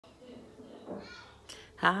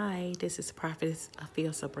Hi, this is Prophetess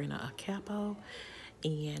Sabrina Acapo,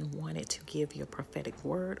 and wanted to give you a prophetic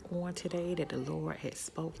word on today that the Lord has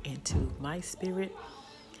spoke into my spirit.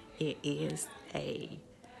 It is a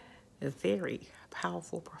very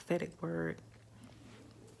powerful prophetic word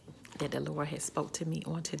that the Lord has spoke to me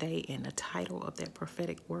on today, and the title of that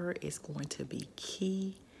prophetic word is going to be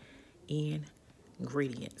Key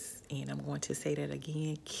Ingredients. And I'm going to say that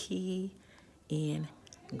again, key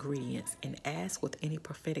ingredients. And as with any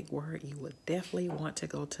prophetic word, you would definitely want to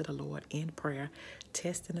go to the Lord in prayer,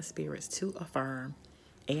 testing the spirits to affirm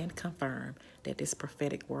and confirm that this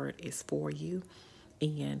prophetic word is for you.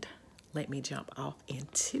 And let me jump off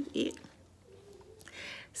into it.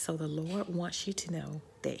 So the Lord wants you to know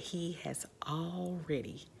that He has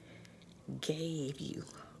already gave you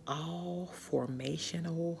all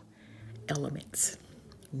formational elements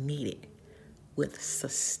needed with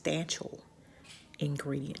substantial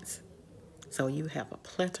ingredients. So you have a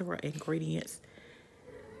plethora of ingredients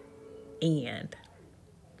and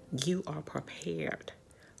you are prepared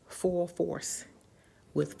full force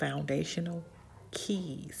with foundational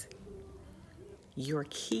keys. Your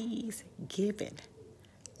keys given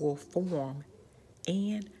will form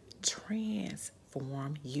and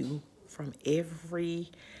transform you from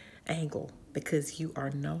every angle, because you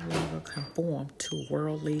are no longer conformed to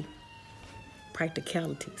worldly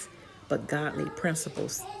practicalities, but godly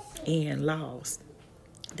principles and laws.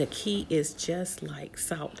 The key is just like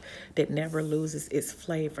salt that never loses its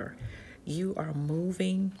flavor. You are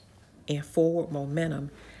moving in forward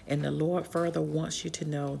momentum, and the Lord further wants you to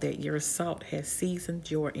know that your salt has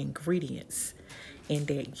seasoned your ingredients and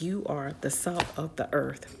that you are the salt of the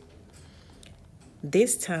earth.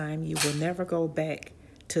 This time, you will never go back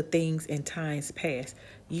to things in times past.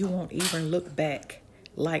 You won't even look back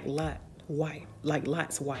like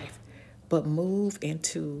Lot's wife, but move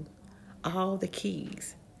into all the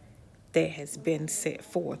keys that has been set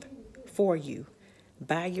forth for you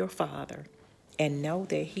by your Father, and know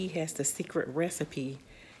that He has the secret recipe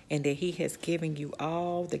and that He has given you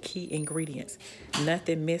all the key ingredients.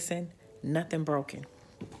 Nothing missing, nothing broken.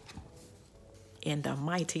 In the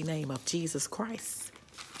mighty name of Jesus Christ.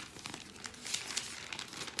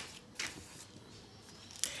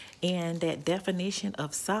 And that definition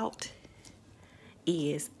of salt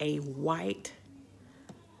is a white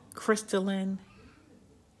crystalline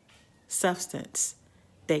substance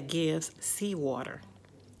that gives seawater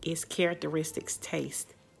its characteristic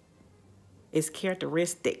taste,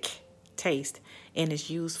 and is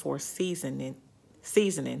used for seasoning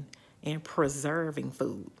and preserving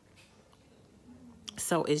food.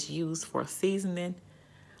 So it's used for seasoning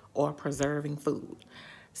or preserving food.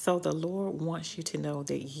 So the Lord wants you to know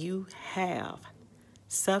that you have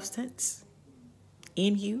substance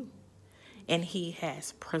in you, and He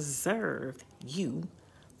has preserved you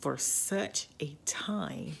for such a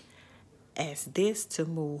time as this to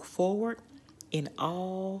move forward in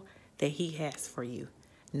all that He has for you.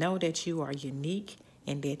 Know that you are unique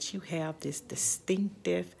and that you have this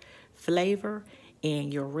distinctive flavor,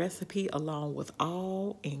 and your recipe, along with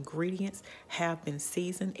all ingredients, have been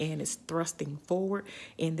seasoned and is thrusting forward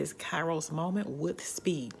in this Kairos moment with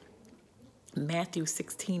speed. Matthew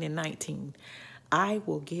 16:19. I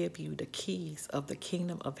will give you the keys of the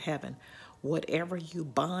kingdom of heaven. Whatever you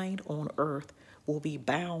bind on earth will be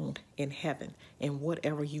bound in heaven, and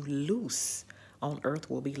whatever you loose on earth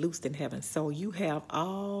will be loosed in heaven. So you have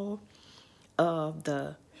all of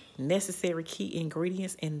the necessary key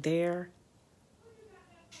ingredients, and there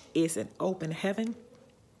is an open heaven,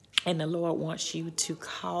 and the Lord wants you to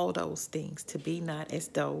call those things to be not as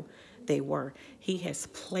though they were. He has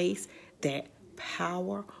placed that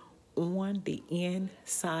power on the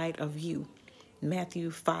inside of you. Matthew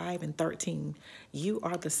 5:13. You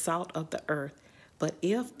are the salt of the earth, but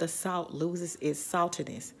if the salt loses its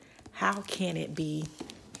saltiness, how can it be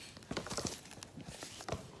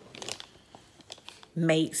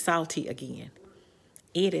made salty again?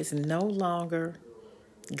 It is no longer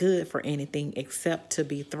good for anything except to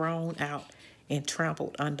be thrown out and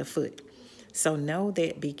trampled underfoot. So know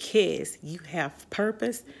that because you have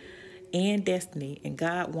purpose and destiny, and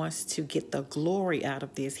God wants to get the glory out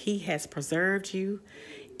of this, He has preserved you,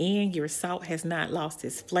 and your salt has not lost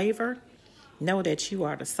its flavor. Know that you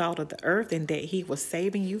are the salt of the earth, and that He was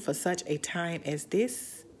saving you for such a time as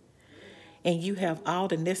this. And you have all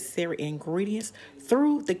the necessary ingredients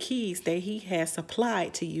through the keys that He has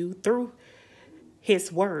supplied to you through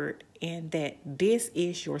His word, and that this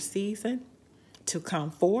is your season to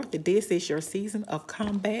come forth. That this is your season of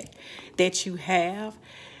comeback, that you have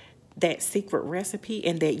that secret recipe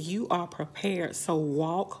and that you are prepared. So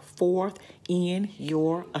walk forth in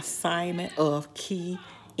your assignment of key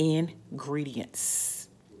ingredients,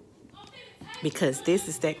 because this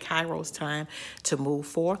is that Kairos time to move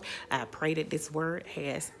forth. I pray that this word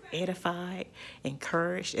has edified,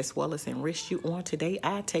 encouraged, as well as enriched you on today.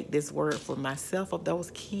 I take this word for myself of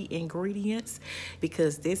those key ingredients,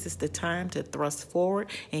 because this is the time to thrust forward,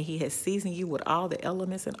 and he has seasoned you with all the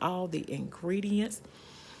elements and all the ingredients.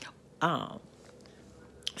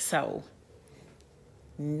 So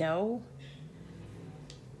know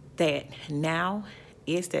that now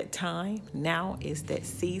is that time. Now is that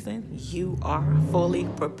season. You are fully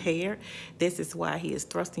prepared. This is why he is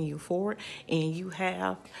thrusting you forward, and you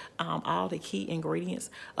have all the key ingredients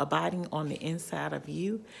abiding on the inside of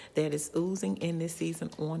you that is oozing in this season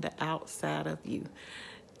on the outside of you.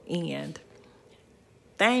 And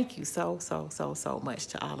thank you so much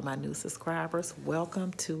to all of my new subscribers.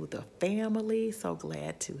 Welcome to the family. So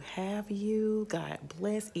glad to have you. God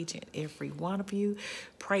bless each and every one of you.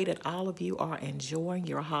 Pray that all of you are enjoying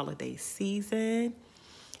your holiday season.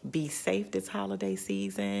 Be safe this holiday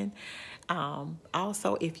season.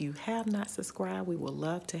 Also, if you have not subscribed, we would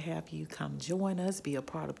love to have you come join us, be a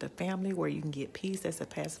part of the family where you can get peace that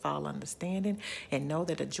surpasses all understanding, and know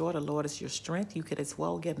that the joy of the Lord is your strength. You could as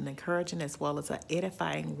well get an encouraging as well as an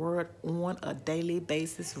edifying word on a daily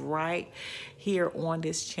basis right here on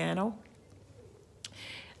this channel.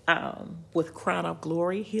 With Crown of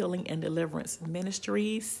Glory, Healing and Deliverance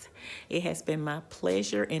Ministries. It has been my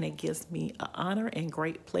pleasure, and it gives me an honor and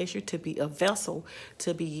great pleasure to be a vessel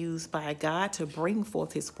to be used by God to bring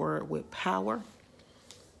forth his word with power,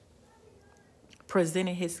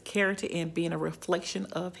 presenting his character and being a reflection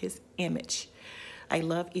of his image. I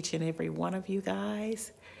love each and every one of you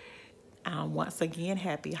guys. Once again,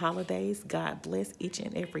 happy holidays. God bless each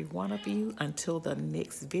and every one of you. Until the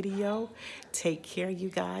next video, take care, you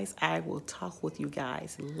guys. I will talk with you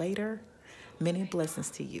guys later. Many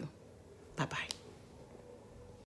blessings to you. Bye-bye.